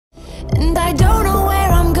I don't know where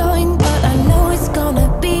I'm going, but I know it's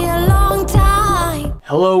gonna be a long time.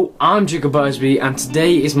 Hello, I'm Jacob Busby, and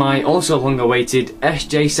today is my also long-awaited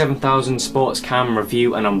SJ7000 sports cam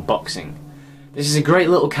review and unboxing. This is a great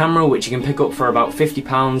little camera which you can pick up for about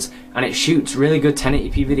 £50, and it shoots really good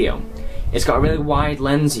 1080p video. It's got a really wide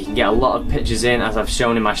lens, you can get a lot of pictures in, as I've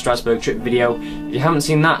shown in my Strasbourg trip video. If you haven't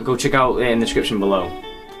seen that, go check out it in the description below.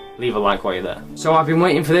 Leave a like while you're there. So I've been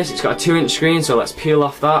waiting for this. It's got a 2-inch screen, so let's peel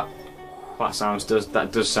off that. That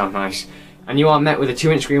does sound nice. And you are met with a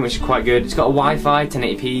 2-inch screen, which is quite good. It's got a Wi-Fi,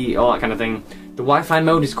 1080p, all that kind of thing. The Wi-Fi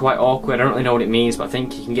mode is quite awkward. I don't really know what it means, but I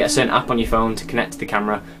think you can get a certain app on your phone to connect to the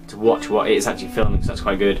camera to watch what it is actually filming, so that's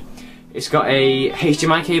quite good. It's got a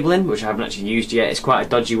HDMI cable in, which I haven't actually used yet. It's quite a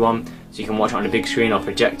dodgy one, so you can watch it on a big screen or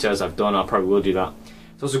projector, as I've done. I probably will do that.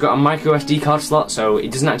 It's also got a micro SD card slot, so it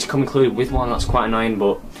doesn't actually come included with one. That's quite annoying,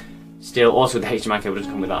 but still, also the HDMI cable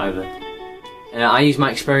doesn't come with that either. I used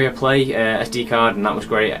my Xperia Play SD card, and that was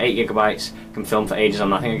great. 8 GB, can film for ages on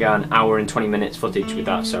that. I think I got an hour and 20 minutes footage with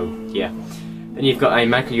that, so yeah. Then you've got a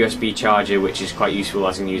micro USB charger, which is quite useful,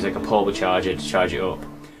 as you can use like a portable charger to charge it up.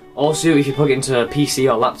 Also, if you plug it into a PC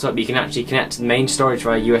or laptop, you can actually connect to the main storage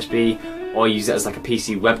via USB, or use it as like a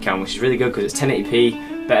PC webcam, which is really good because it's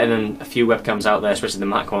 1080p, better than a few webcams out there, especially the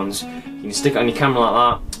Mac ones. You can stick it on your camera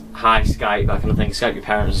like that, hi Skype, that kind of thing, Skype your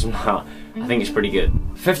parents or something like that. I think it's pretty good.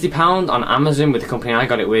 £50 on Amazon with the company I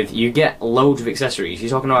got it with, you get loads of accessories. You're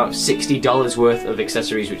talking about $60 worth of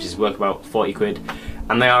accessories, which is worth about 40 quid,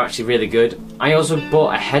 and they are actually really good. I also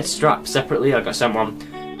bought a head strap separately, I got sent one,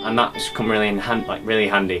 and that's come really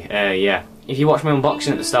handy. Yeah. If you watch my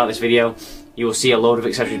unboxing at the start of this video, you will see a load of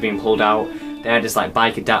accessories being pulled out. They're just like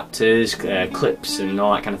bike adapters, clips and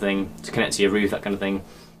all that kind of thing to connect to your roof, that kind of thing.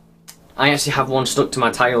 I actually have one stuck to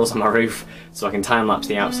my tiles on my roof, so I can time-lapse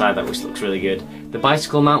the outside, that which looks really good. The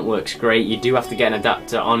bicycle mount works great. You do have to get an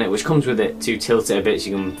adapter on it, which comes with it to tilt it a bit so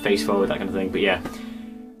you can face forward, that kind of thing, but yeah.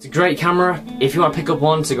 It's a great camera. If you want to pick up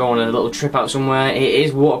one to go on a little trip out somewhere, it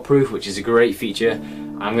is waterproof, which is a great feature.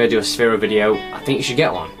 I'm going to do a Sphero video. I think you should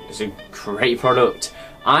get one. It's a great product.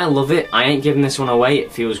 I love it. I ain't giving this one away.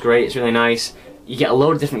 It feels great. It's really nice. You get a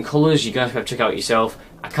load of different colours. You're going to have to check out yourself.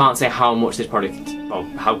 I can't say how much this product, well,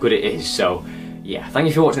 how good it is. So, yeah. Thank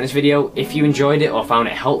you for watching this video. If you enjoyed it or found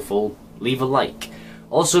it helpful, leave a like.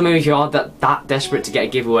 Also, maybe if you are that desperate to get a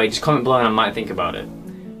giveaway, just comment below and I might think about it.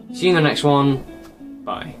 See you in the next one.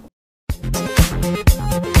 Bye.